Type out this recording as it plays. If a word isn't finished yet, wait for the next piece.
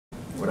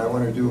what I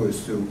want to do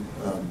is to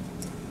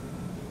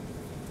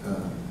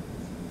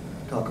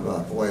talk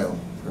about oil.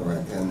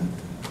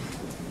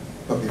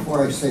 But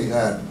before I say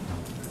that,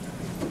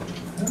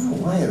 I don't know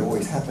why it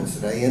always happens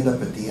that I end up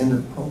at the end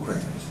of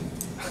programs.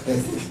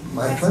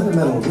 My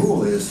fundamental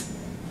rule is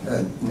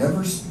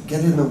never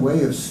get in the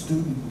way of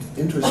student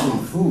interest in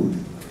food.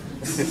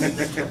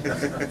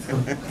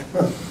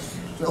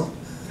 So,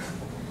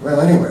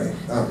 well, anyway,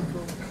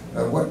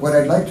 what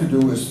I'd like to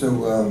do is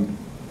to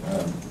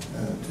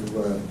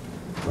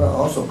well,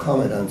 also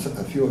comment on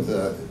a few of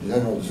the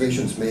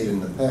generalizations made in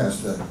the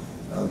past.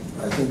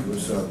 I think it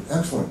was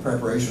excellent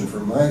preparation for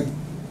my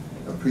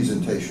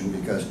presentation,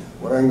 because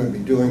what I'm going to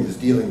be doing is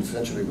dealing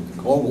essentially with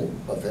the global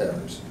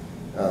affairs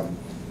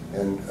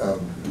and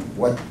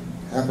what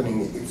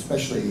happening,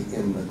 especially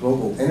in the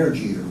global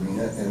energy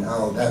arena, and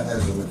how that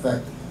has an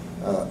effect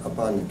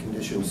upon the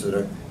conditions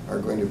that are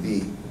going to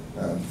be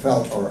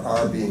felt or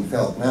are being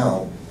felt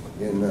now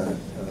in the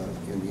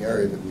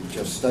area that we've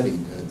just studied,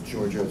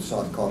 Georgia,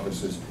 South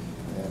Caucasus,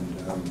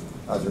 and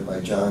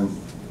Azerbaijan,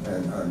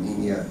 and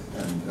Armenia,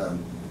 and the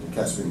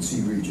Caspian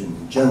Sea region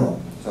in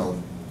general.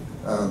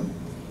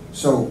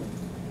 So,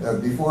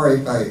 before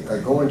I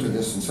go into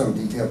this in some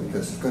detail,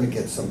 because it's going to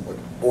get somewhat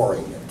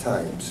boring at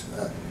times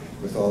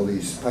with all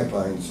these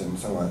pipelines and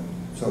so on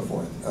and so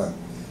forth,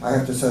 I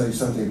have to tell you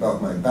something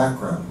about my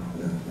background.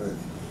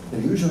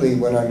 And usually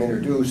when I'm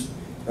introduced,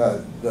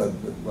 the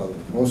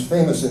most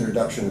famous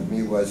introduction of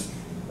me was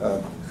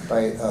by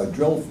a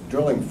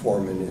drilling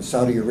foreman in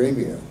Saudi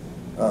Arabia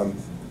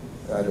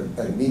at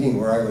a meeting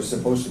where I was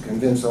supposed to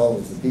convince all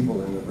of the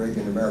people in the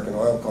Arabian American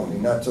Oil Company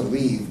not to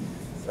leave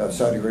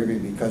Saudi Arabia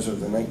because of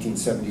the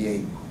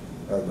 1978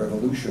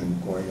 revolution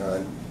going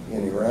on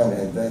in Iran,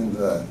 and then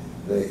the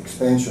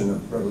expansion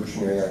of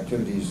revolutionary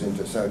activities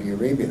into Saudi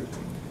Arabia.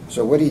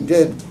 So what he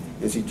did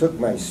is he took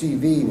my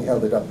CV and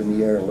held it up in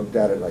the air and looked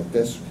at it like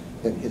this,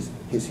 and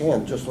his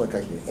hand just looked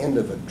like the end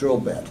of a drill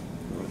bit,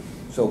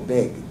 so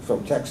big,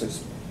 from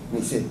Texas. And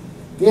he said,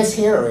 "This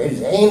here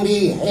is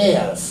Andy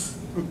Hess.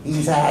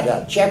 He's had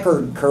a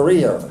checkered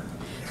career."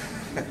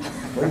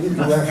 What do you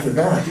do after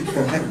that?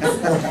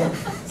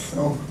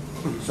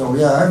 So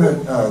yeah,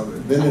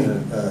 I've been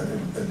in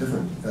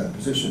different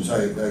positions.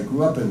 I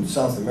grew up in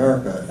South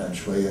America,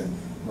 actually, and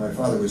my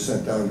father was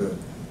sent down to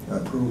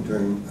Peru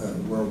during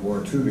World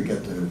War II to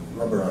get the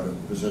rubber out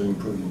of Brazilian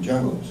Peruvian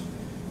jungles.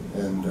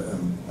 And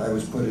I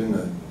was put in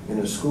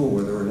a school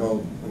where there were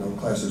no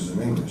classes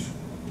in English.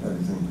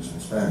 Everything was in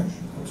Spanish.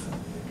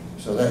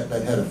 So that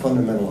had a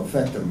fundamental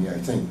effect on me, I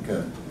think,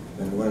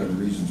 and one of the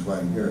reasons why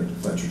I'm here at the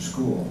Fletcher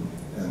School,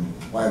 and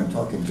why I'm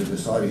talking to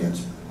this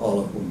audience, all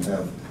of whom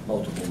have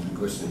multiple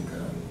linguistic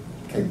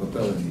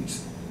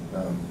capabilities.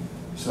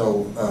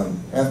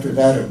 After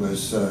that, it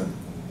was a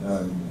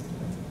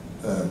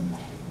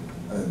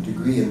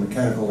degree in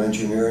mechanical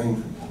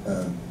engineering,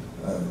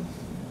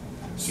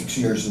 6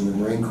 years in the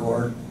Marine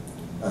Corps,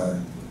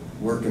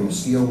 work in a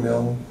steel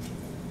mill,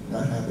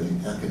 not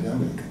having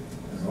academic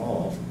at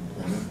all,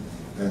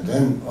 and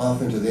then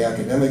off into the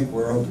academic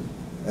world,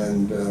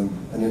 and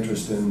an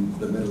interest in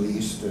the Middle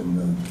East,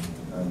 and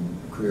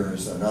career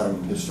as an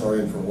Ottoman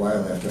historian for a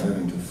while after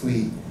having to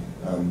flee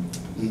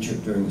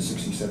Egypt during the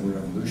 '67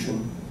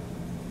 revolution.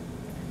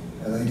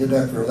 And I did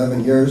that for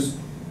 11 years,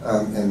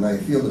 and my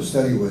field of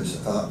study was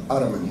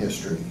Ottoman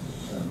history,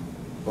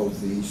 both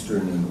the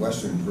Eastern and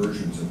Western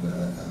versions of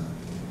that.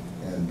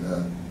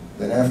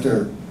 Then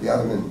after the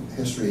Ottoman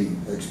history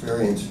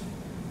experience,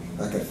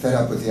 I got fed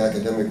up with the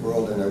academic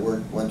world, and I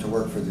went to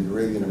work for the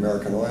Arabian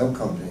American Oil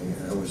Company.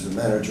 I was the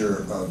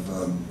manager of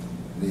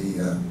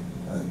the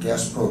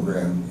gas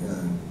program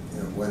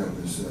when it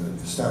was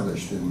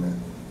established in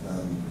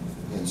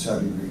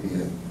Saudi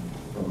Arabia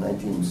from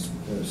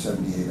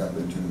 1978 up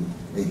into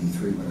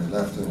 '83 when I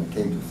left, and I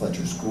came to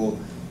Fletcher School,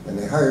 and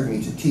they hired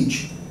me to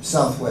teach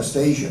Southwest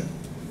Asia.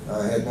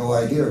 I had no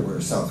idea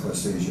where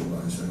Southwest Asia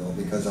was at all,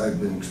 because I've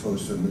been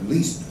exposed to the Middle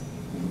East.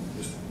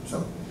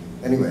 So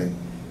anyway,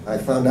 I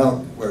found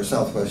out where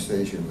Southwest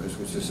Asia was,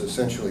 which is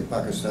essentially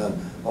Pakistan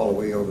all the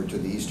way over to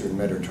the Eastern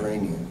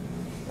Mediterranean.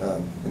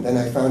 And then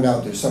I found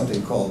out there's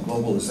something called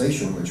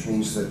globalization, which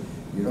means that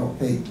you don't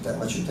pay that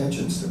much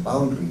attention to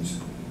boundaries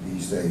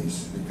these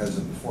days because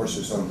of the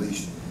forces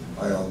unleashed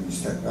by all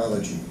these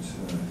technologies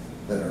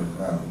that are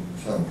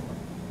around.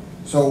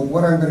 So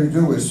what I'm going to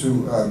do is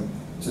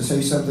to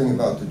say something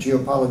about the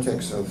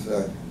geopolitics of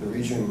the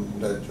region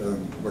that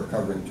we're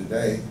covering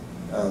today,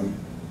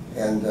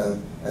 and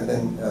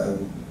then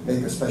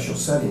make a special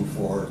setting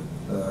for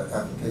the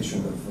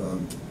application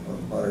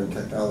of modern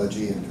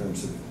technology in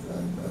terms of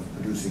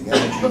producing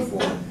energy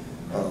for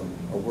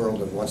a world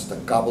that wants to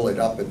gobble it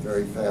up at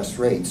very fast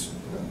rates.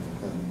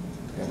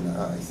 And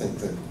I think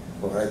that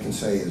what I can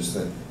say is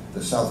that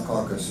the South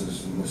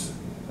Caucasus in this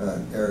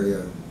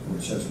area,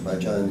 which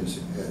Azerbaijan is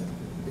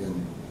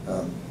in,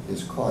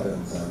 is caught on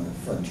a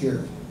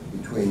frontier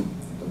between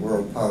the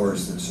world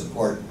powers that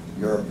support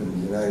Europe and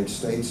the United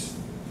States,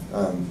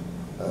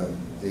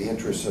 the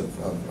interests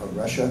of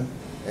Russia,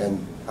 and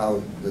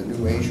how the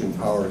new Asian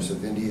powers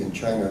of India and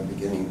China are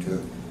beginning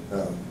to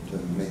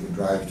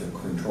drive to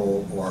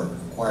control or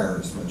acquire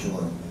as much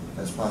oil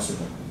as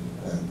possible.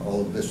 And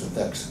all of this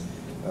affects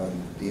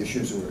the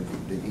issues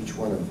that each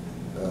one of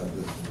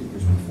the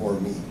speakers before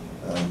me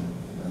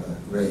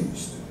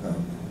raised.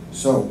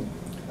 So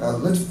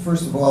let's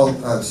first of all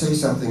say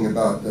something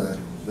about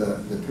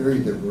the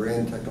period that we're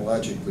in,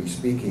 technologically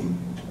speaking.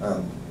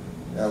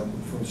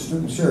 For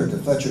students here at the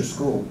Fletcher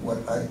School, what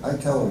I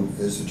tell them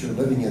is that you're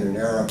living in an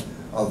era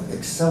of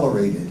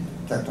accelerated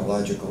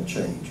technological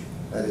change.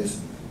 That is,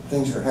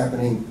 things are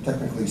happening,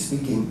 technically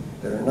speaking,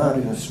 that are not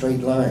in a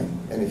straight line.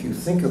 And if you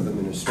think of them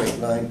in a straight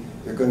line,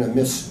 you're going to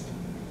miss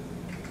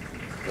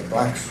the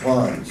black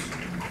swans.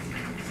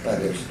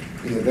 That is,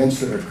 the events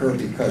that occur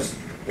because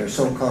they're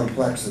so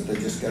complex that they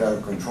just get out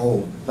of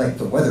control, like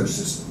the weather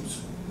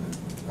systems.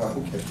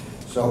 Okay,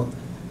 so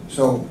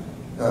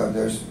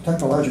there's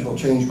technological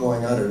change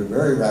going on at a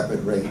very rapid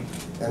rate,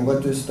 and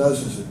what this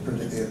does is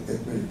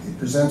it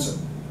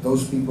presents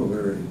those people that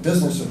are in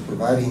business of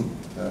providing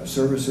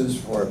services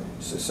for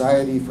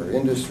society, for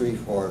industry,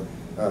 for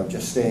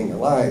just staying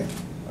alive.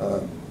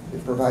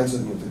 It provides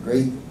them with a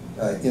great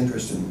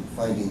interest in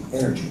finding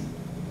energy.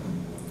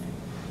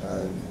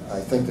 I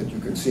think that you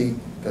can see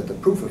that the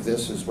proof of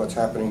this is what's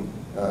happening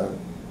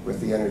with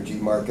the energy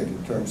market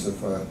in terms of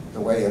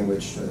the way in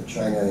which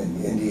China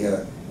and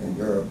India and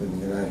Europe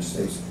and the United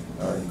States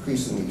are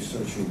increasingly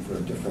searching for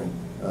different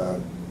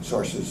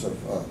sources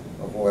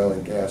of oil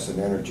and gas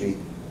and energy,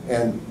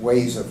 and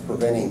ways of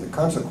preventing the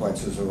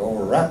consequences of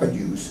over rapid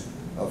use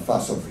of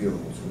fossil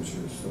fuels, which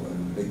is one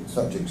of the big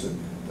subjects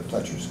of the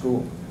Fletcher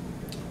School.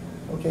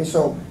 Okay,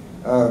 so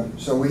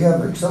we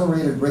have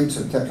accelerated rates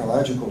of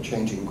technological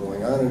changing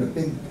going on, and a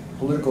big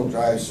political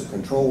drives to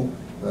control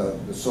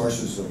the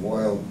sources of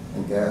oil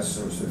and gas,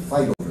 or to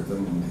fight over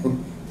them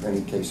in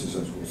many cases,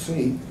 as we'll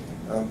see.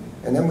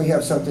 And then we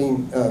have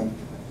something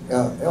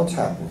else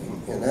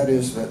happening, and that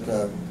is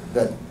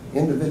that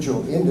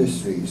individual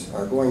industries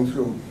are going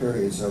through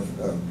periods of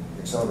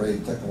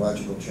accelerated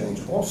technological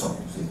change also.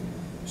 See?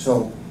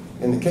 So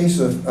in the case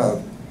of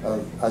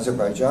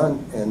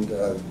Azerbaijan and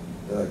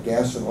the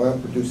gas and oil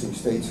producing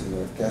states in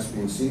the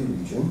Caspian Sea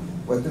region,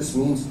 what this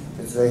means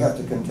is they have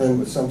to contend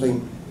with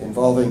something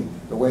involving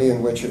the way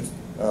in which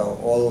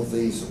all of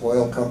these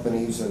oil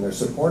companies and their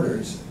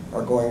supporters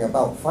are going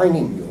about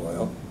finding the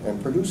oil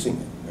and producing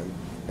it.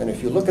 And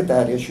if you look at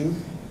that issue,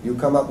 you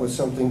come up with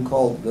something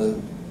called the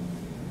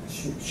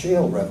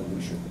shale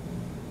revolution,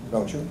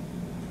 don't you?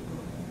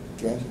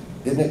 Yes.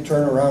 Didn't it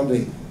turn around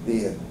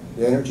the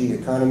energy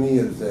economy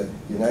of the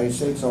United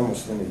States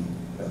almost in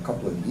a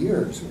couple of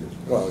years?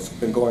 Well, it's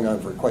been going on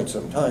for quite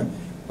some time,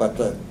 but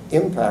the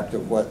impact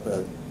of what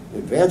the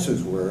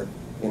advances were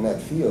in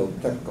that field,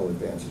 technical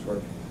advances,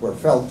 were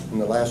felt in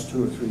the last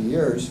 2 or 3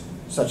 years,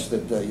 such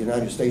that the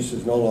United States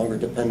is no longer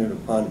dependent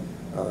upon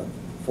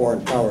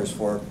foreign powers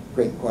for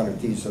great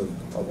quantities of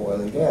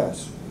oil and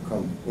gas,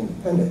 become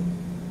independent.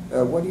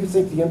 What do you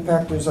think the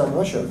impact is on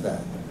Russia of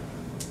that?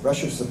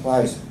 Russia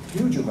supplies a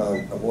huge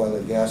amount of oil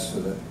and gas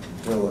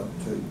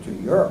to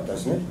Europe,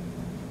 doesn't it?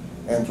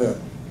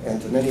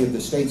 And to many of the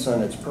states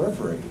on its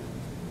periphery,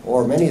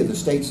 or many of the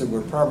states that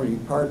were probably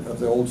part of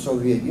the old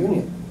Soviet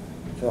Union.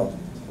 So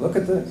look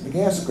at the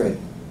gas grid.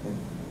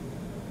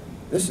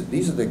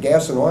 These are the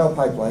gas and oil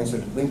pipelines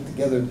that link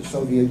together the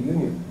Soviet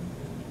Union.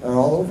 They're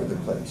all over the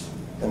place.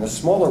 And the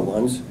smaller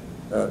ones,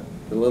 the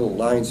little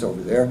lines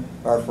over there,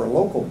 are for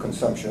local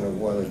consumption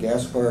of oil and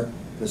gas, where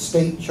the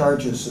state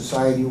charges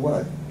society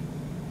what?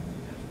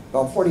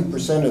 About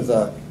 40%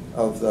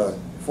 of the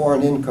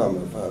foreign income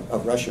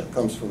of Russia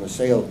comes from the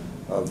sale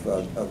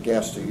of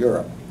gas to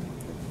Europe.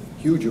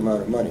 Huge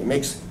amount of money. It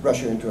makes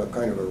Russia into a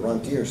kind of a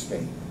rentier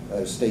state,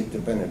 state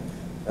dependent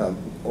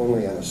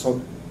only on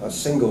a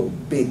single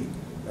big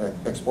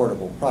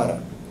exportable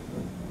product.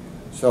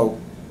 So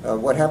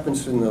what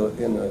happens in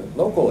the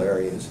local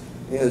areas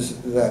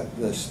is that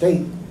the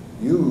state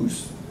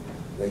used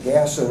the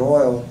gas and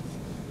oil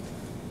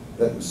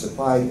that was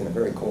supplied in a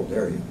very cold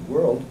area of the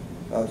world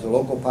to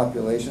local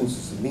populations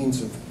as a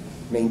means of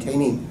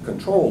maintaining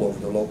control over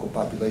the local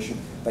population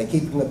by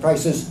keeping the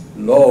prices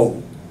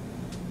low.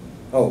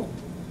 Oh,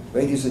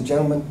 ladies and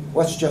gentlemen,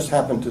 what's just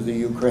happened to the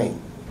Ukraine?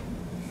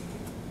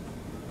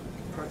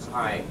 It's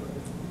high.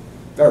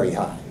 Very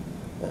high.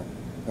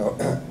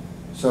 Yeah.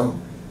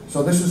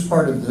 So this is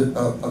part of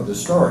the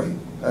story.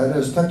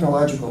 As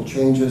technological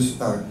changes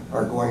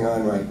are going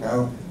on right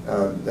now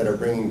that are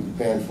bringing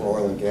demand for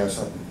oil and gas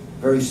up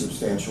very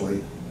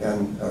substantially,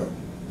 and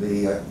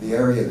the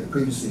area that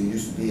previously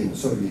used to be in the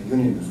Soviet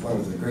Union was one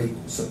of the great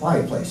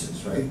supply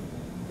places, right?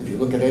 If you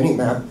look at any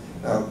map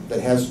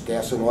that has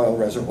gas and oil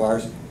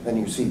reservoirs, then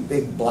you see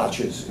big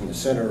blotches in the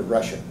center of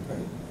Russia,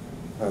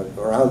 right?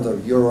 Around the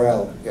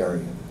Ural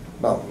area,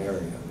 mountain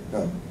area.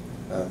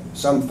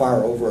 Some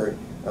far over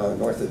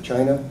north of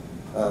China,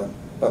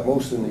 but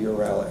most in the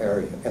Ural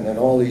area. And then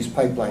all these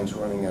pipelines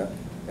running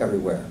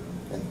everywhere.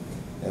 And,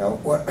 now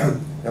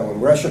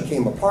when Russia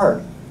came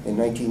apart in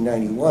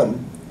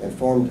 1991 and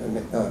formed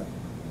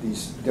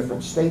these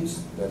different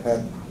states that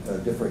had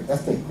different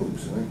ethnic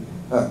groups.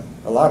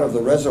 A lot of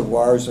the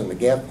reservoirs and the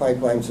gas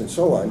pipelines and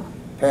so on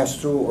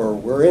passed through or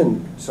were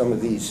in some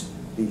of these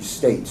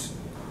states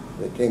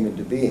that came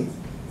into being.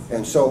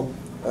 And so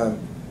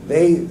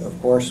they, of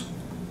course,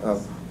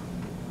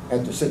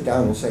 had to sit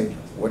down and say,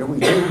 what do we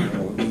do? You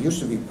know, we used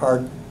to be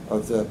part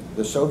of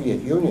the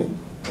Soviet Union,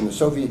 and the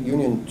Soviet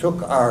Union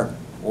took our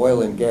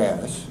oil and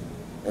gas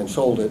and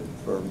sold it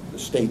for the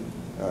state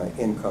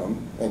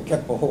income and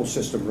kept the whole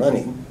system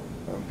running,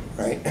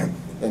 right?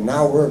 And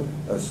now we're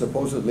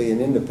supposedly an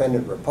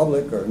independent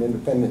republic or an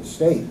independent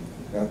state.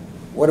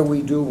 What do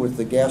we do with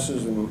the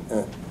gases and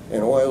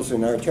oils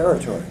in our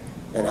territory?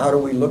 And how do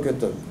we look at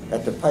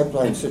the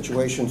pipeline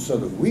situation so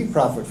that we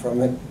profit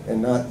from it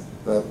and not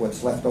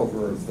what's left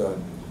over of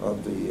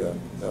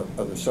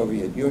the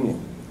Soviet Union?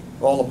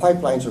 All the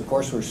pipelines, of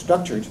course, were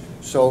structured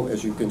so,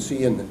 as you can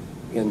see in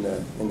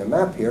the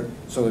map here,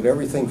 so that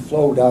everything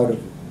flowed out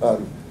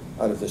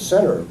of the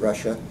center of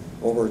Russia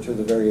over to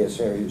the various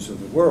areas of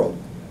the world.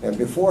 And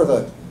before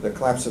the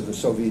collapse of the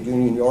Soviet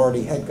Union, you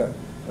already had got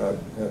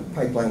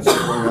pipelines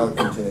going out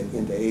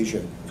into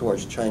Asia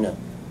towards China.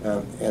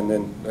 And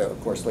then,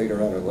 of course,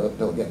 later on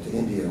they'll get to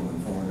India one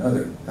form or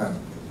another.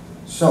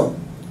 So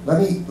let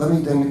me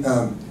then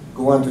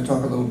go on to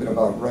talk a little bit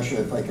about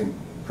Russia, if I can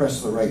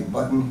press the right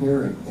button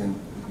here and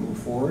move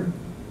forward.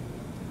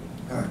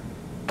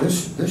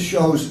 This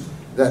shows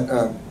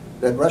that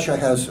Russia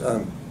has,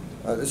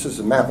 this is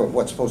a map of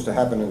what's supposed to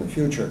happen in the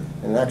future,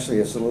 and actually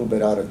it's a little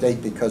bit out of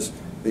date because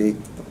the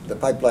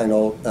pipeline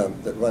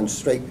that runs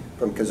straight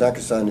from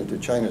Kazakhstan into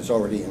China is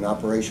already in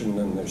operation,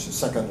 and there's a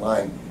second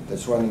line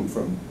that's running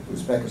from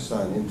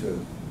Uzbekistan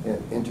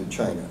into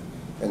China.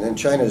 And then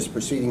China is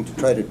proceeding to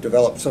try to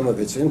develop some of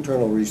its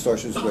internal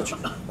resources, which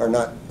are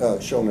not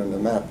shown on the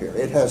map here.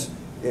 It has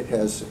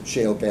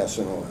shale gas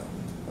and oil.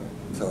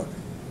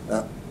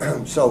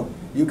 So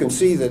you can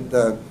see that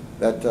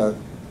the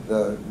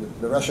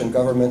Russian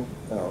government,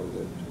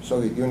 the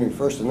Soviet Union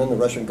first, and then the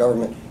Russian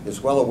government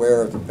is well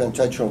aware of the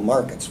potential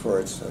markets for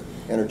its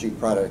energy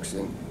products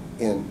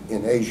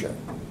in Asia,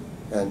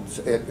 and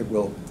it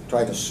will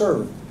try to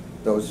serve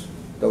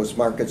those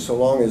markets so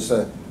long as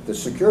the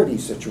security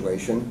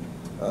situation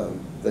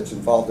that's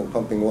involved in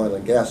pumping oil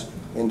and gas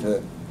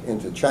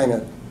into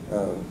China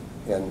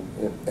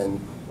and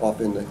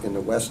off in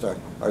the West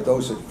are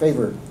those that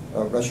favor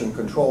Russian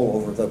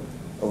control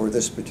over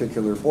this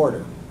particular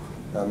border.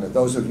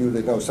 Those of you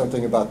that know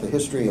something about the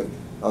history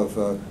of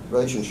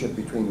relationship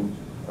between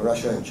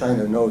Russia and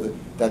China know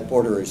that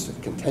border is a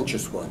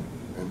contentious one.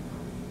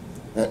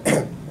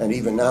 And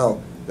even now,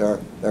 there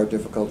are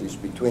difficulties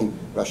between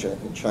Russia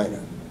and China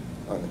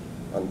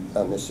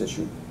on this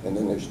issue. And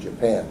then there's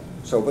Japan.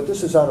 But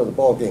this is out of the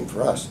ball game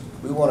for us.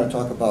 We want to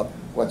talk about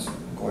what's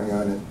going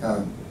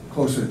on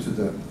closer to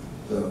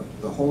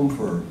the home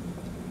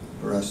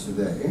for us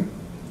today.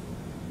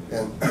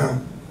 And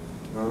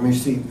let me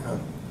see.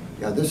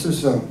 This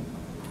is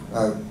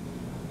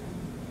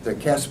the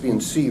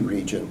Caspian Sea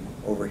region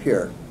over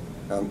here.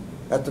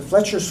 At the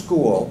Fletcher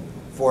School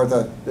for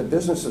the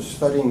business of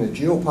studying the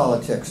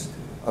geopolitics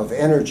of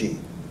energy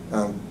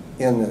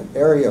in the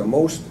area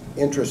most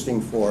interesting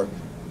for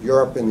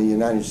Europe and the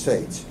United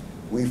States,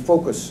 we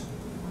focus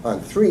on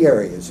three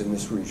areas in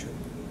this region.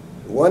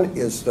 One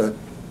is the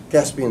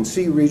Caspian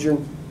Sea region,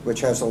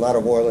 which has a lot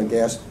of oil and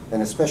gas,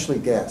 and especially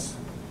gas.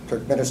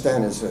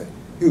 Turkmenistan is a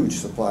huge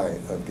supply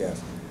of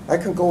gas. I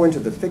can go into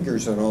the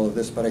figures on all of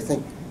this, but I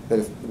think that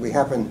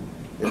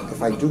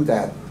if I do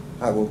that,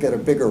 I will get a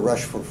bigger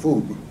rush for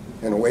food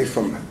and away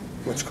from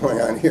what's going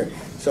on here.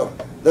 So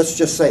let's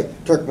just say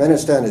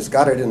Turkmenistan has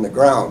got it in the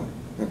ground.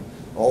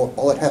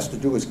 All it has to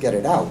do is get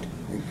it out.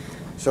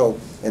 So,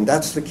 and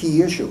that's the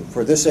key issue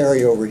for this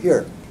area over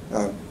here.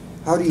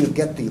 How do you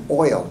get the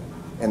oil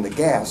and the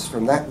gas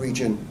from that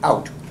region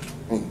out?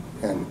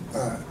 And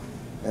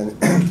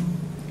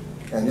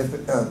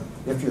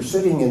if you're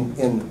sitting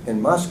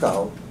in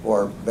Moscow,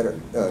 or better,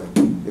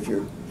 if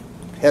you're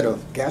head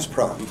of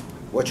Gazprom,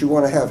 what you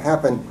want to have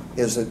happen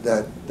is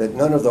that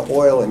none of the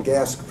oil and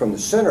gas from the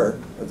center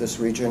of this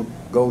region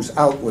goes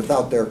out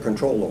without their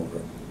control over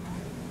it.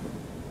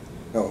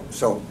 No,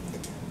 so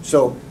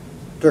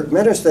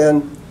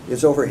Turkmenistan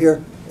is over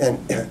here, and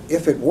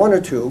if it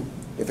wanted to,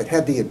 if it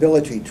had the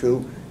ability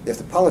to, if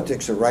the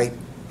politics are right,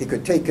 he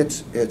could take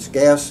its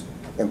gas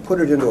and put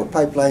it into a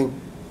pipeline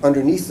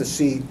underneath the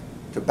sea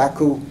to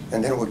Baku,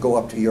 and then it would go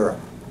up to Europe.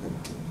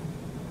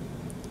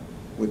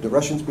 Would the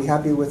Russians be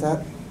happy with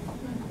that?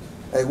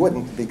 They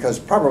wouldn't, because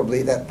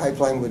probably that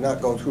pipeline would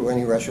not go through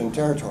any Russian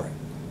territory.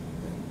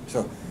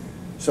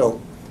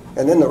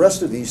 And then the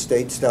rest of these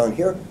states down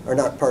here are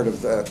not part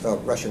of the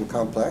Russian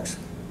complex.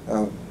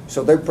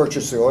 So they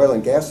purchase the oil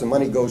and gas, the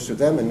money goes to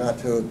them and not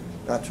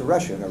to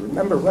Russia. Now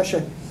remember,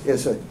 Russia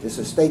is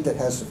a state that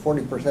has a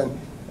 40%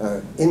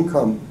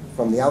 income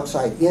from the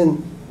outside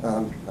in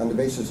on the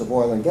basis of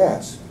oil and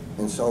gas.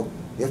 And so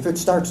if it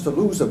starts to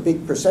lose a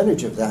big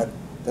percentage of that,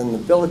 then the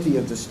ability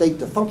of the state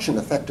to function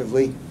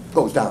effectively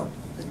goes down.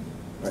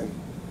 Right?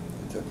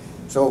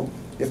 So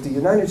if the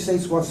United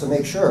States wants to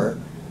make sure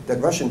that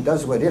Russia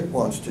does what it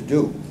wants to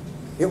do.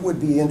 It would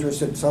be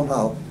interested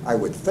somehow, I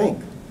would think,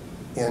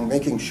 in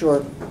making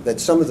sure that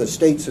some of the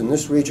states in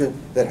this region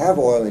that have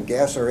oil and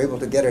gas are able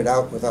to get it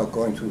out without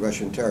going through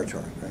Russian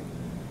territory, right?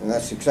 And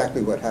that's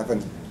exactly what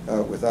happened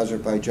with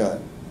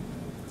Azerbaijan.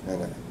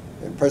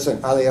 And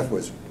President Aliyev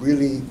was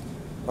really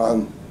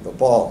on the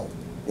ball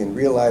in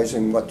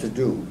realizing what to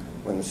do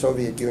when the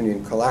Soviet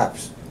Union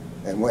collapsed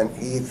and when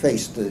he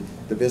faced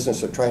the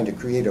business of trying to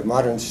create a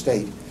modern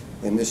state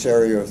in this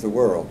area of the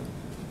world.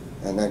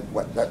 And then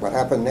what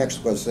happened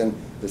next was then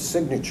the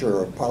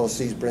signature of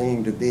policies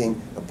bringing to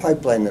being a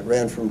pipeline that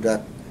ran from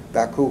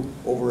Baku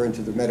over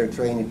into the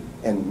Mediterranean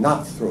and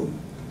not through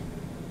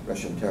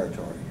Russian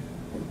territory.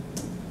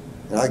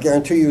 And I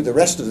guarantee you the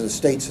rest of the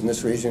states in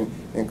this region,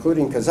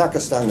 including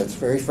Kazakhstan, that's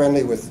very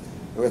friendly with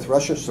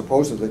Russia,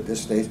 supposedly at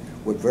this stage,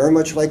 would very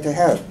much like to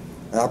have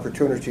an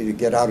opportunity to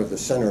get out of the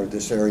center of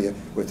this area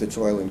with its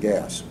oil and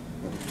gas.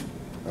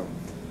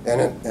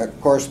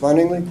 And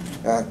correspondingly,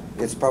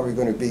 it's probably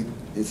going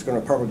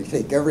to probably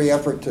take every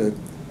effort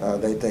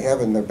they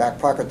have in their back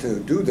pocket to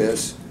do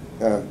this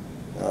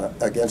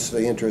against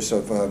the interests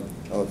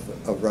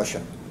of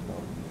Russia.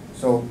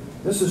 So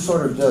this is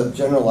sort of the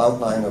general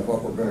outline of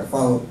what we're going to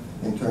follow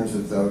in terms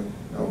of the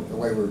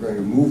way we're going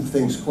to move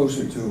things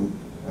closer to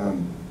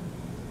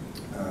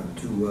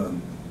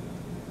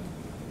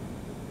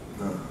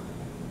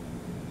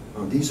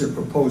these are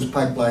proposed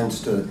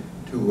pipelines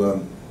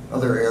to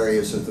other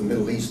areas of the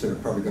Middle East that are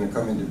probably going to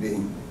come into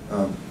being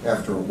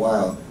after a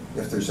while,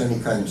 if there's any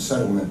kind of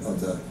settlement of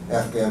the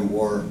Afghan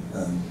war,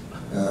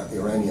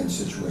 Iranian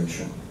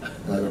situation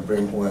that will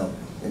bring oil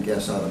and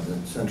gas out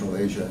of Central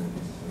Asia.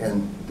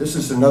 And this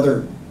is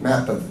another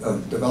map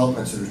of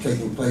developments that are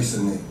taking place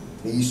in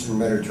the Eastern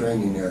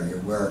Mediterranean area,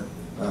 where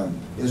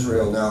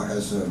Israel now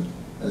has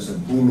a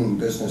booming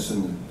business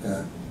in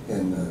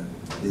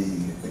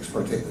the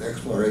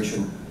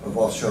exploration of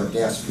offshore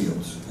gas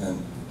fields,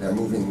 and they're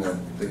moving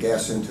the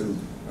gas into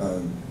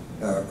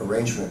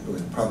arrangement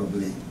would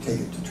probably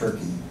take it to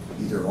Turkey,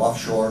 either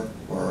offshore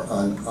or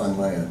on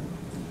land.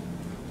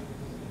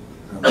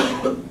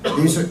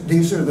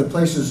 These are the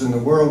places in the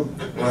world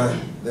where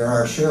there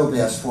are shale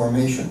gas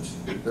formations.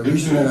 The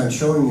reason that I'm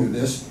showing you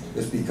this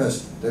is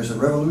because there's a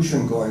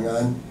revolution going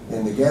on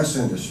in the gas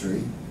industry,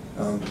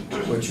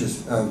 which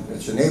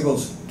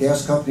enables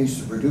gas companies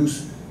to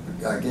produce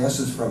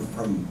gases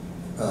from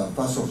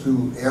fossil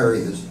fuel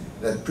areas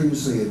that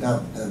previously had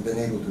not been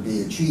able to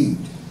be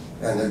achieved.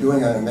 And they're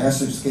doing it on a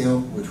massive scale,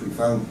 which we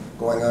found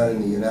going on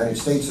in the United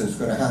States, and it's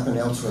going to happen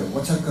elsewhere.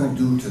 What's that going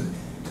to do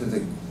to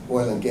the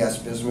oil and gas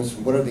business?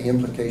 What are the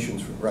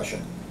implications for Russia?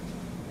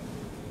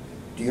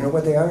 Do you know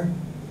what they are?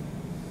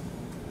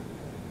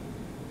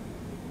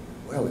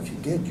 Well, if you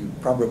did,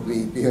 you'd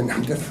probably be in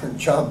a different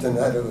job than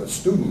that of a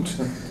student.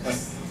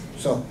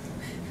 So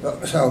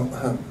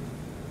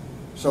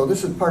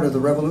this is part of the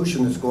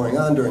revolution that's going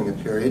on during the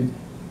period.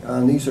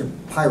 These are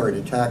pirate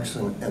attacks,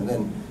 and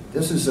then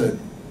this is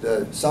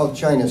the South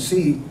China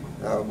Sea,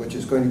 which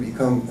is going to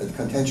become a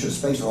contentious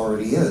space,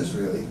 already is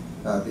really,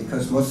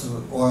 because most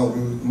of the oil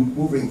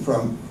moving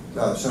from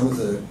some of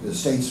the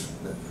states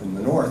from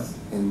the north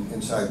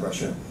inside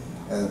Russia,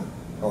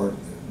 or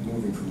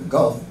moving from the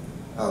Gulf,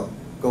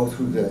 go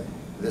through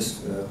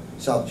this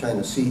South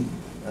China Sea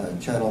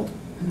channel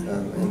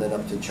and then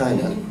up to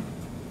China.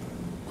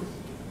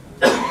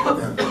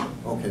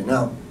 Okay,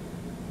 now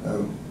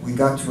we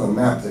got to a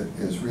map that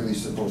is really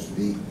supposed to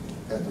be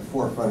at the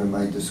forefront of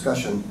my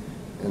discussion,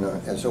 and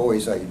as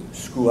always I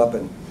screw up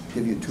and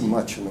give you too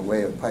much in the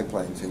way of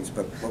pipeline things,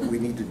 but what we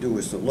need to do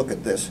is to look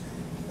at this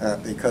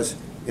because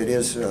it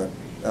is the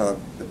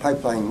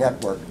pipeline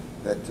network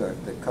that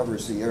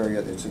covers the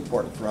area that's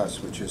important for us,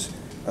 which is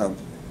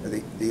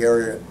the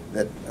area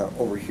that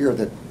over here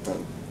that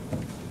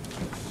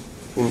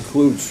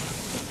includes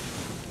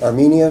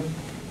Armenia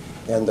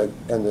and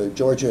the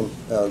Georgian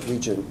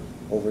region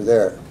over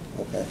there.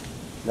 Okay.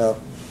 Now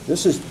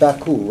this is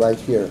Baku right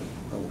here,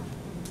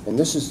 and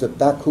this is the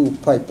Baku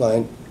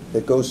pipeline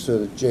that goes to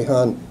the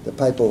Ceyhan, the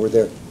pipe over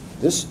there.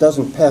 This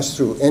doesn't pass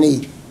through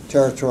any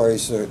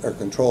territories that are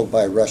controlled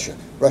by Russia.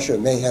 Russia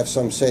may have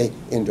some say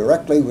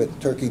indirectly with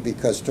Turkey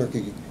because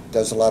Turkey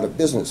does a lot of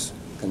business,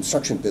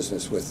 construction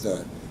business with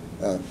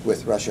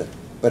Russia.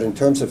 But in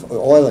terms of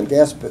oil and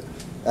gas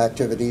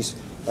activities,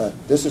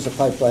 this is a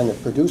pipeline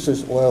that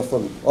produces oil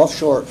from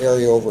offshore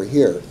area over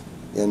here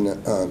in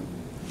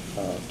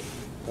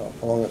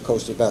along the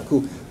coast of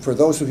Baku. For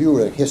those of you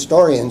who are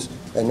historians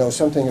and know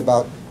something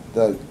about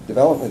the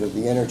development of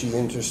the energy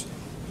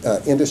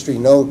industry,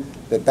 know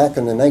that back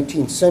in the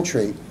 19th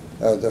century,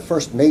 the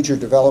first major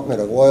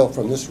development of oil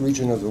from this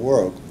region of the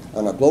world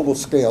on a global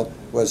scale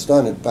was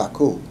done at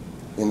Baku.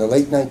 In the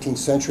late 19th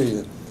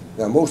century,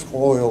 the most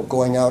oil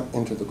going out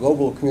into the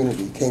global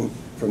community came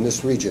from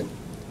this region.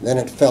 Then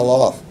it fell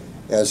off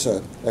as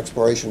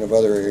exploration of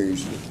other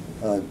areas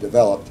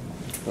developed.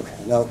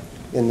 Okay. Now,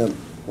 in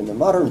the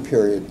modern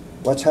period,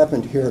 what's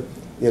happened here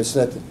is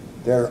that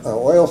there are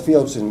oil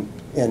fields in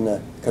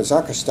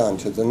Kazakhstan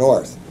to the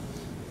north.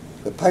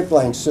 The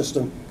pipeline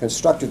system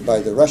constructed by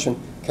the Russian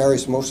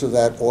carries most of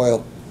that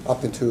oil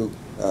up into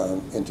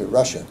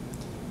Russia.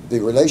 The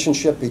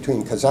relationship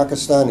between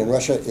Kazakhstan and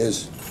Russia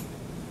is,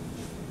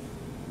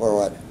 or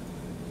what?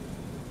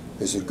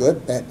 Is it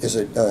good? Is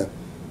it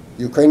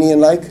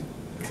Ukrainian-like?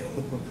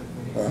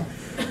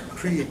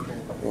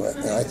 Pre-Ukraine.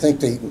 Well, I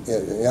think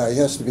yeah, he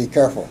has to be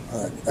careful.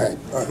 All right.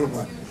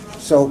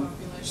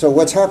 So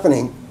what's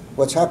happening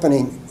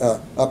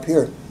up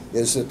here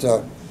is that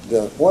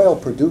the oil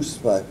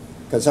produced by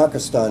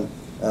Kazakhstan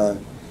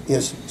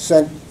is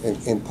sent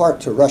in part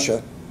to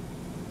Russia,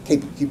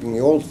 keeping the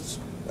old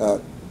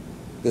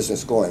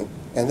business going,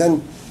 and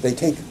then they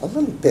take a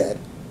little bit,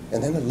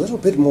 and then a little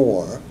bit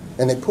more,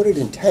 and they put it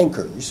in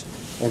tankers,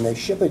 and they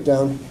ship it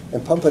down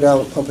and pump it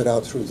out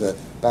through the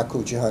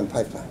Baku-Jihan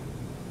pipeline.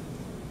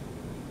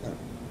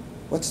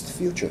 What's the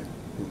future?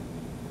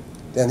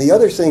 And the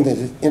other thing that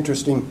is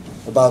interesting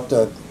about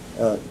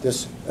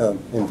this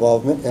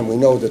involvement, and we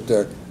know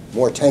that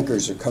more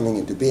tankers are coming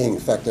into being. In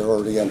fact, they're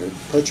already under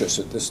purchase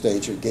at this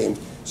stage of the game.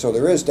 So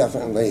there is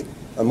definitely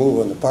a move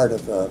on the part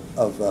of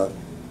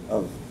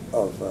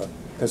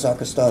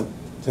Kazakhstan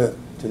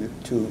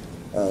to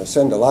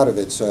send a lot of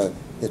its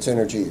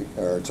energy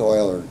or its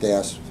oil or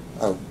gas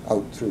out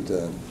through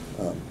the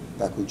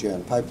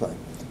Baku-Jihan pipeline.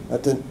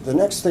 The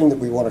next thing that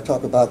we want to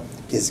talk about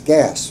is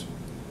gas.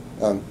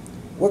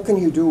 What can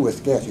you do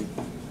with gas?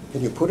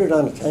 Can you put it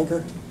on a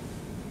tanker?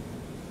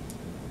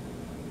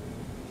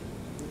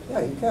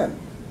 Yeah, you can.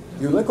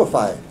 You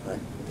liquefy it, right?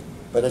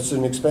 But it's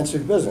an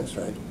expensive business,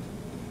 right?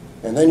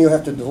 And then you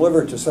have to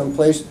deliver it to some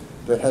place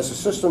that has a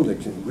system that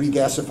can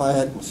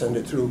regasify it and send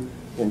it through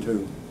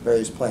into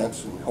various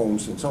plants and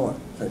homes and so on.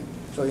 Right?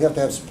 So you have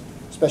to have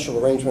special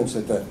arrangements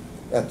at the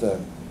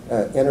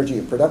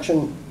energy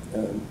production,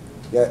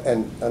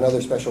 and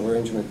another special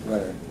arrangement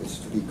when it's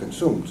to be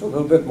consumed. So a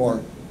little bit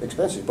more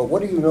expensive. But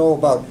what do you know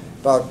about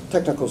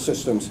technical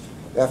systems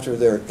after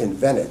they're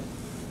invented?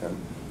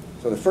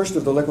 So the first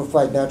of the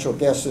liquefied natural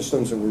gas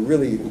systems that were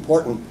really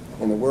important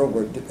in the world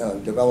were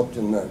developed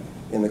in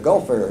the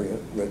Gulf area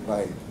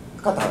by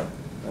Qatar.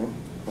 Right?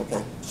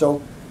 Okay.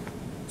 So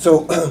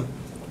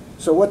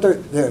what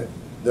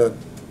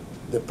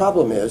the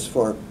problem is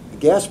for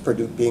gas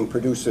being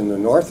produced in the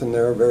north, and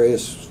there are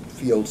various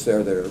fields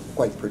there that are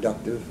quite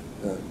productive,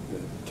 the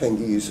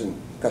Tengiz and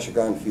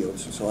Kashagan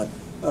fields and so on.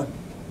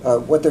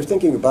 What they're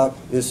thinking about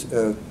is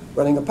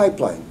running a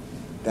pipeline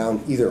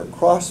down either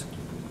across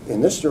in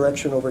this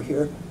direction over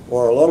here,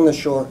 or along the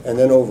shore, and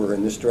then over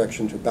in this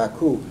direction to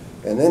Baku.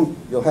 And then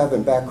you'll have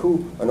in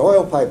Baku an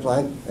oil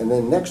pipeline, and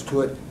then next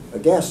to it a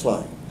gas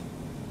line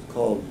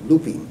called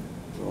looping.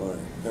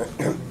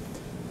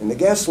 And the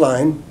gas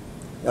line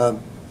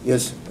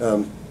is,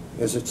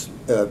 as it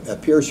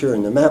appears here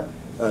in the map,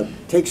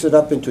 takes it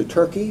up into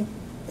Turkey,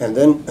 and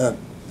then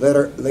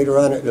later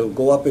on it'll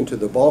go up into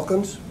the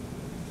Balkans.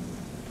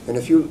 And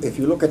if you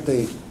look at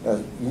the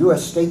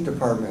U.S. State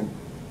Department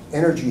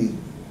energy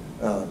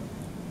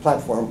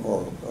platform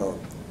or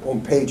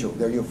homepage over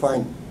there, you'll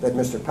find that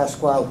Mr.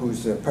 Pasquale,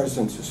 who's the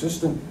president's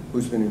assistant,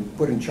 who's been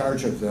put in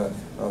charge of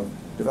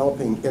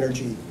developing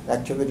energy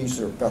activities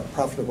that are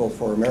profitable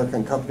for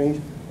American companies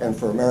and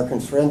for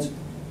Americans' friends,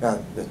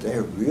 that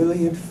they're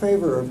really in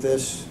favor of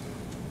this.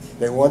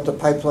 They want the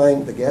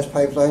pipeline, the gas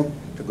pipeline,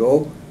 to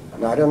go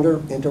not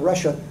into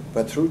Russia,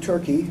 but through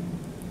Turkey,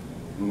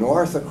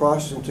 north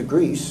across into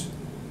Greece,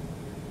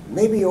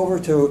 maybe over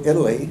to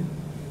Italy,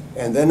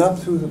 and then up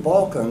through the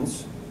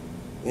Balkans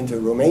into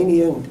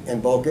Romania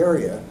and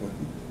Bulgaria.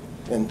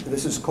 And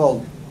this is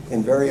called,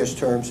 in various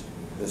terms,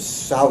 the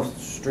South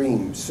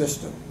Stream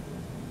system.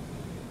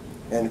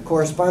 And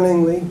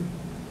correspondingly,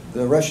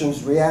 the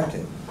Russians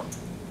reacted.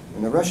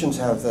 And the Russians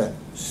have the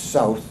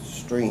South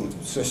Stream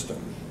system,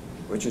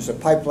 which is a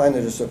pipeline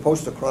that is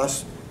supposed to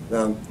cross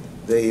the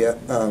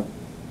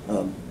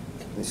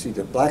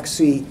Black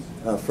Sea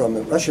from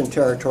the Russian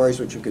territories,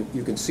 which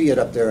you can see it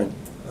up there in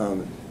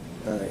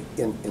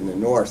the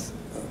north,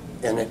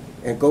 and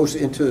it goes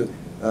into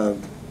the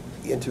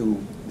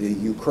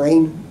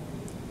Ukraine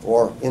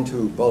or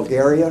into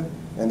Bulgaria,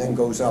 and then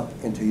goes up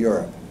into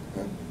Europe.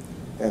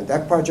 And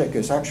that project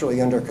is actually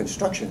under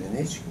construction, and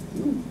it's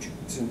huge.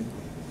 It's a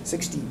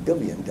 $60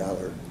 billion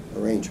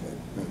arrangement.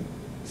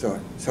 So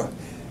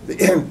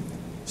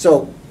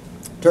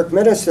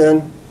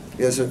Turkmenistan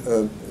is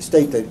a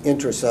state that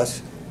interests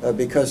us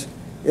because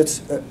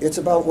it's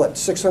about, what,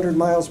 600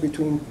 miles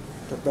between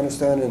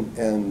Turkmenistan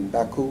and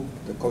Baku,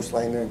 the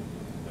coastline there?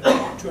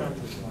 200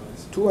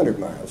 miles. 200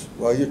 miles.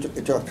 Well, you're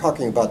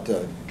talking about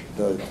the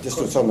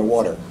distance on the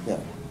water, yeah.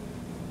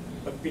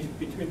 But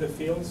between the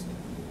fields,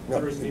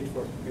 there is need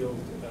for build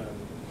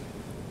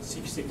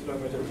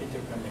 60-kilometer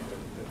interconnector.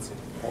 That's it.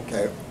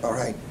 Okay, all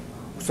right.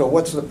 So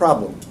what's the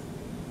problem?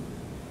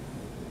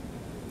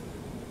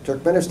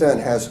 Turkmenistan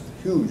has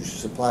huge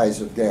supplies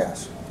of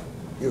gas,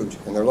 huge,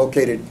 and they're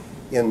located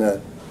in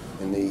the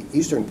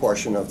eastern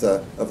portion of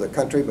the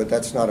country, but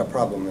that's not a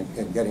problem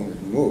in getting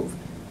them moved.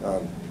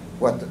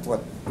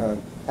 What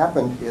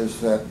happened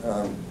is that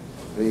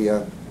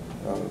the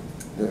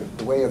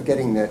way of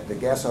getting the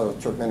gas out of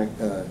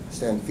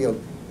Turkmenistan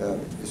field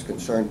is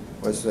concerned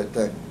was that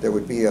there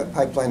would be a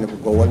pipeline that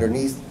would go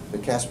underneath the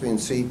Caspian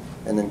Sea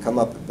and then come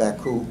up at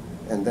Baku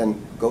and then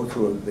go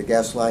through the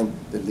gas line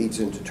that leads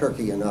into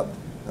Turkey and up.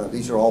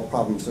 These are all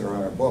problems that are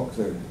on our book.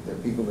 They're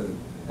people that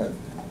have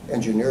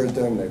engineered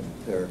them.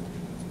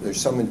 There's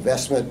some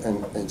investment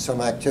and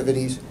some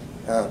activities,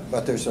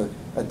 but there's a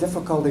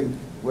difficulty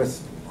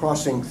with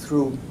crossing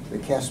through the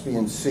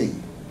Caspian Sea.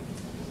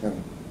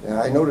 And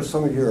I notice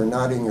some of you are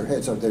nodding your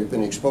heads. They've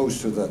been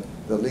exposed to the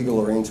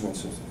legal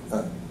arrangements.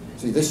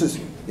 See,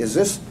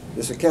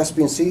 is the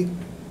Caspian Sea?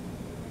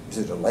 Is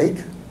it a lake,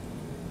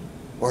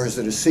 or is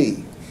it a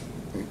sea?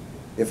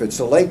 If it's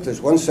a lake, there's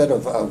one set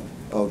of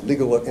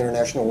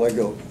international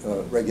legal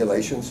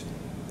regulations.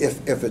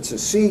 If it's a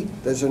sea,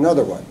 there's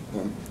another one.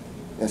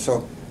 And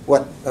so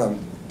what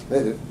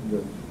the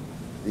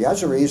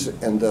Azeris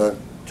and the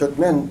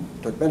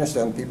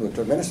Turkmenistan, people in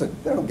Turkmenistan,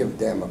 they don't give a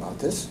damn about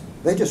this.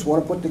 They just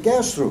want to put the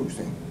gas through.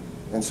 See?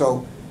 And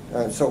so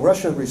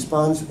Russia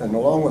responds, and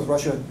along with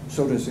Russia,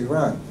 so does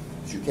Iran.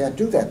 But you can't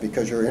do that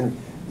because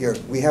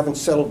we haven't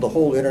settled the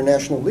whole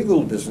international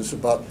legal business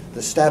about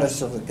the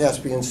status of the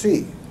Caspian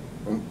Sea.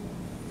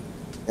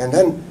 And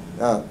then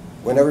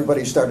when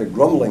everybody started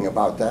grumbling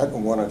about that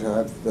and wanted to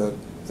have the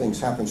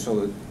things happen so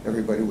that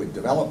everybody would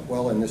develop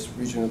well in this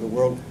region of the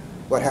world,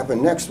 what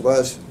happened next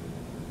was,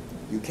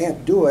 you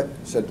can't do it,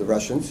 said the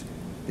Russians,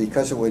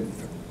 because it would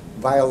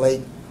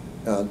violate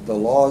the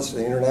laws,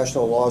 the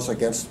international laws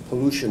against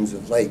pollutions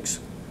of lakes.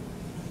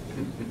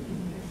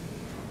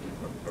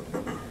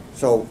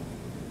 So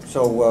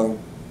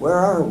where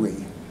are we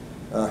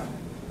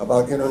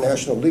about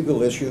international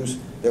legal issues?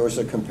 There was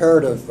a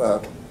comparative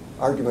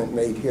argument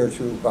made here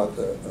too about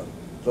a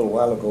little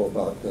while ago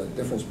about the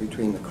difference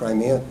between the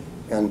Crimea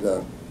and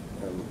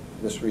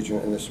this region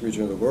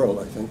of the world.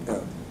 I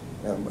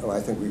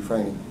think we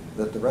find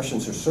that the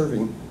Russians are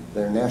serving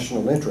their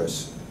national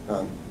interests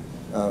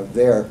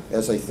there,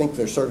 as they think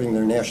they're serving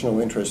their national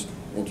interests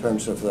in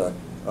terms of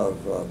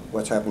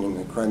what's happening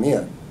in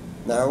Crimea.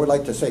 Now, I would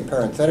like to say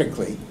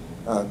parenthetically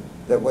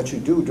that what you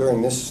do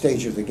during this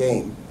stage of the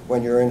game,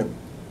 when you're in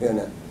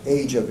an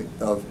age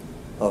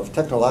of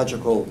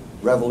technological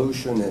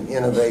revolution and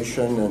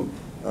innovation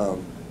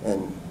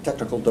and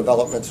technical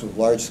developments of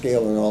large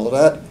scale and all of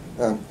that,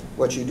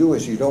 what you do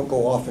is you don't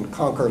go off and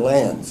conquer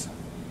lands.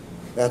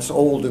 That's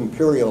old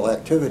imperial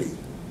activity.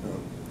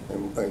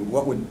 And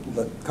what would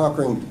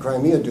conquering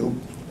Crimea do,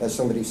 as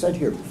somebody said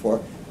here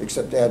before,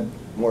 except add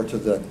more to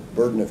the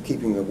burden of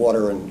keeping the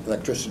water and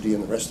electricity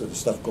and the rest of the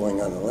stuff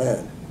going on the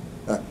land?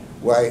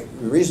 Why,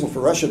 the reason for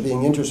Russia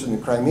being interested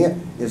in Crimea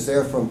is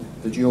there from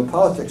the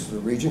geopolitics of the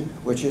region,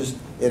 which is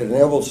it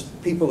enables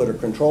people that are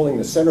controlling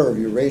the center of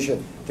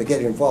Eurasia to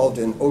get involved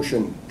in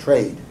ocean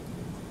trade.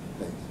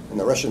 And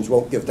the Russians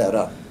won't give that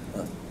up,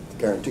 I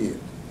guarantee you.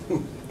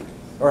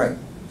 All right,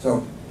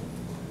 so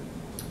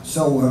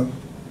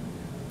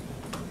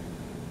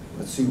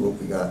let's see what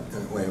we got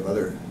in the way of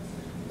other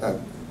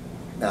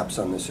maps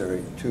on this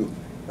area too.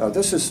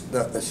 This is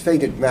this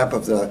faded map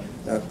of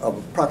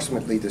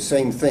approximately the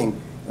same thing,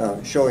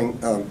 showing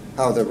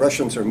how the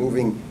Russians are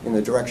moving in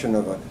the direction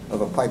of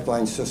a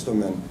pipeline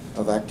system and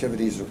of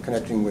activities of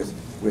connecting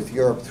with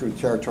Europe through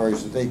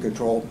territories that they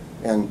control,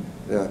 and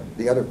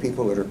the other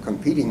people that are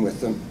competing with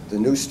them, the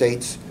new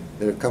states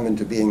that have come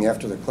into being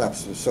after the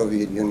collapse of the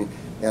Soviet Union,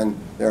 and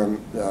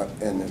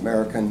and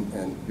American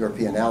and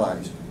European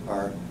allies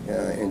are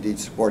indeed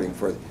supporting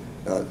for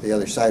the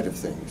other side of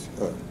things,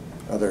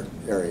 other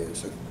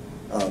areas.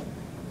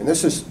 And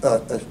this is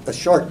a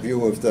short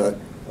view of the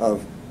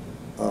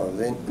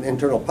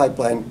internal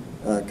pipeline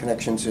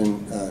connections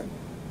in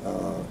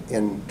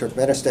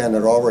Turkmenistan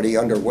that are already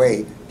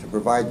underway to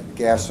provide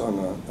gas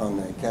on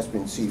the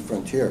Caspian Sea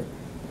frontier.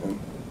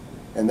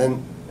 And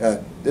then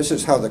this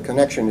is how the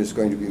connection is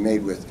going to be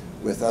made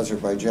with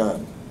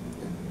Azerbaijan.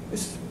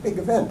 It's a big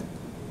event.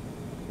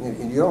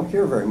 You don't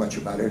hear very much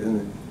about it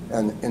in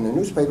the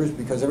newspapers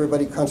because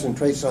everybody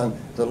concentrates on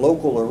the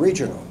local or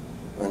regional.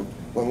 And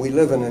when we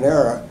live in an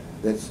era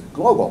that's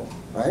global,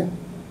 right?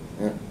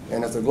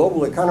 And if the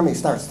global economy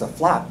starts to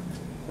flop,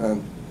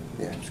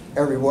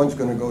 everyone's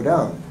going to go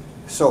down.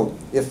 So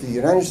if the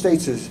United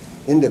States is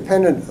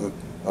independent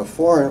of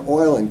foreign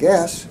oil and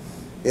gas,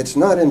 it's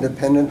not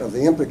independent of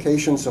the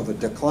implications of a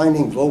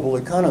declining global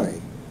economy.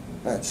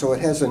 So it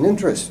has an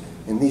interest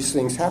in these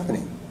things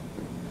happening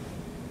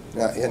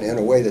in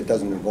a way that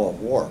doesn't involve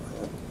war.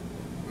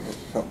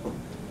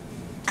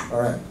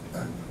 All right.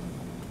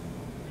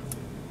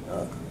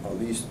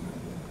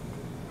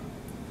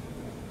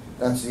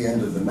 That's the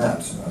end of the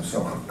maps.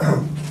 So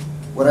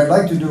what I'd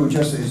like to do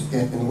just is,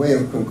 in way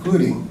of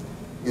concluding,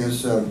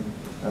 is to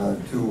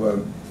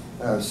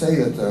say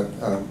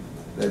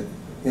that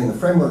in the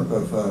framework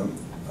of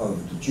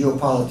the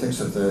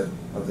geopolitics of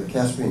the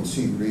Caspian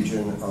Sea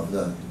region,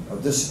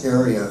 of this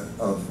area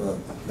of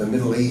the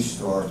Middle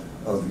East or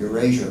of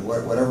Eurasia,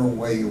 whatever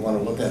way you want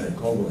to look at it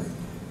globally,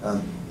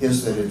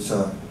 is that it's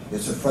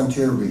a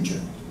frontier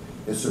region.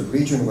 It's a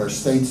region where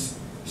states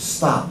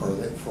stop, or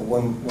that for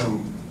one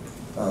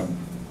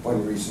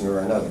reason or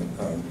another,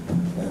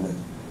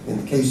 In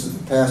the case of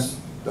the past,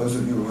 those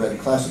of you who read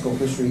classical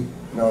history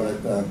know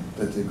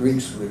that the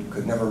Greeks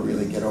could never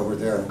really get over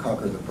there and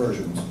conquer the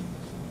Persians.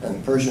 And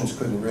the Persians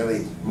couldn't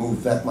really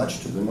move that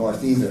much to the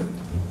north either.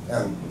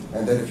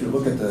 And that if you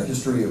look at the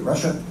history of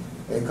Russia,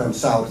 they come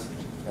south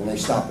and they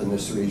stop in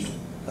this region.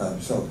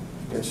 So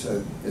it's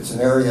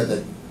an area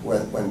that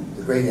when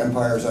the great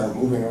empires aren't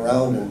moving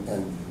around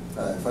and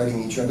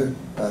fighting each other,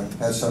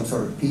 has some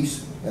sort of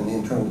peace, and the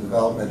internal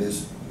development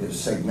is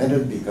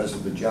segmented because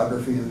of the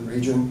geography of the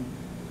region.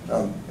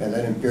 And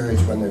then in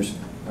periods when there's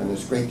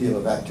a great deal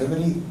of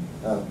activity,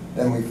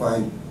 then we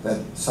find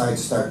that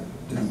sides start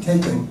to be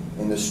taken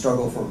in this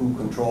struggle for who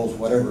controls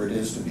whatever it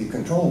is to be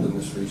controlled in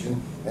this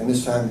region. And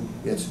this time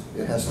it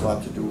has a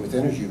lot to do with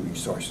energy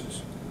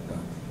resources.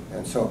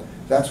 And so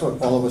that's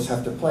what all of us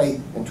have to play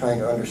in trying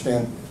to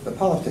understand the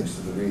politics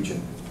of the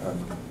region.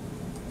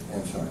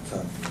 And so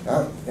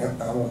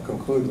I will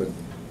conclude with,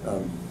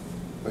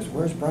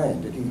 where's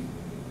Brian?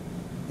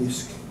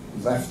 He's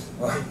left?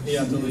 He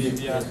had to leave,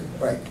 yeah.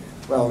 Right.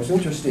 Well, it was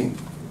interesting.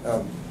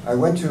 I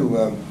went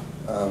to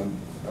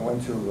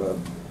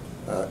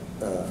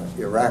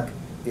Iraq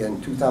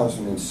in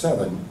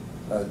 2007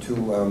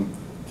 to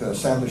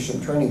establish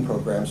some training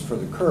programs for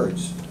the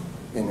Kurds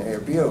in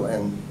Erbil,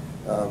 and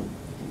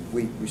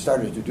we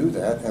started to do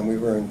that, and we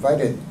were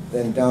invited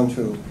then down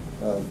to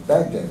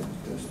Baghdad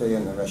to stay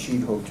in the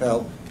Rashid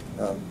Hotel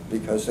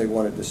because they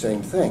wanted the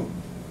same thing.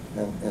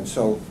 And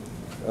so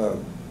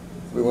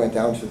we went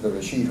down to the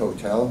Rashid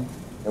Hotel,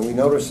 and we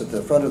noticed that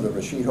the front of the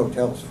Rashid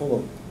Hotel is full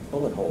of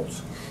bullet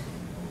holes.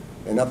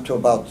 And up to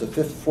about the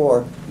 5th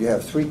floor, you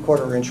have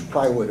 3/4-inch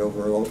plywood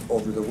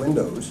over the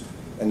windows.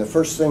 And the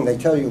first thing they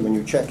tell you when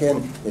you check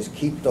in is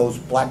keep those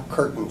black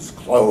curtains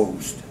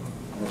closed.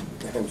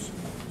 And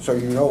so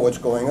you know what's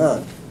going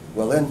on.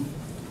 Well, then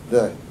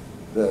the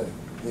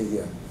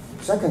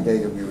second day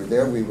that we were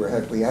there, we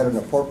had an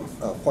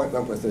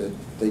appointment with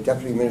the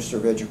Deputy Minister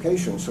of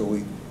Education. So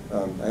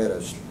I had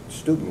a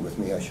student with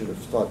me. I should have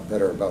thought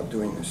better about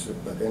doing this,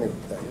 but anyway,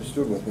 I had a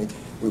student with me.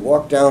 We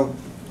walked down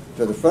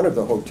to the front of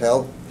the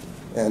hotel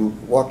and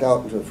walked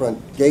out into the front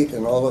gate,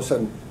 and all of a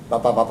sudden,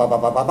 bop, bop, bop, bop,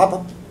 bop, bop,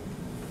 bop.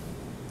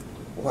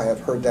 Oh, I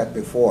have heard that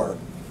before.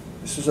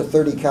 This is a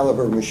 .30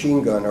 caliber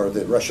machine gun, or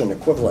the Russian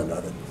equivalent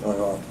of it,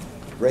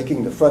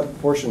 breaking the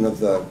front portion of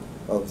the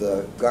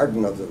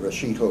garden of the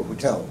Rashid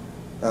Hotel.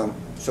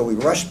 So we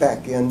rushed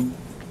back in.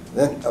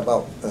 Then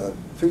about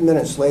 3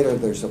 minutes later,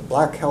 there's a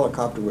black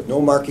helicopter with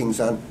no markings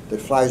on that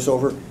flies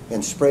over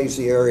and sprays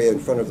the area in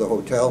front of the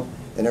hotel,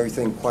 and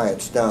everything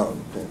quiets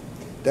down.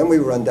 Then we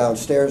run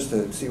downstairs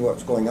to see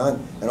what's going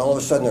on, and all of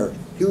a sudden there are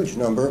a huge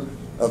number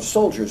of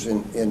soldiers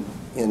in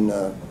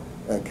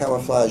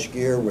camouflage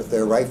gear with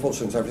their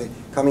rifles and everything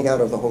coming out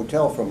of the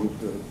hotel from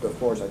the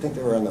floors. I think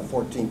they were on the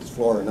 14th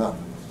floor and up.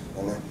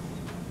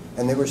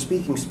 And they were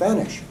speaking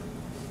Spanish.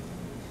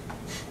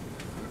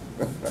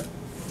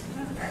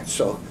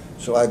 So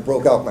I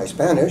broke out my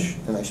Spanish,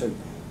 and I said,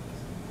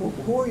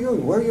 who are you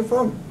and where are you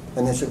from?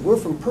 And they said, we're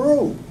from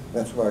Peru.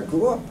 That's where I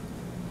grew up.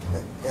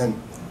 And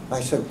I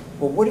said,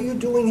 well, what are you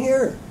doing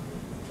here?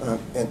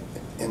 And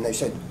they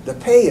said, the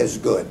pay is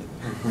good.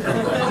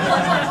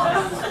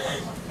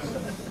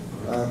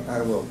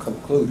 I will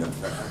conclude on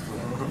that.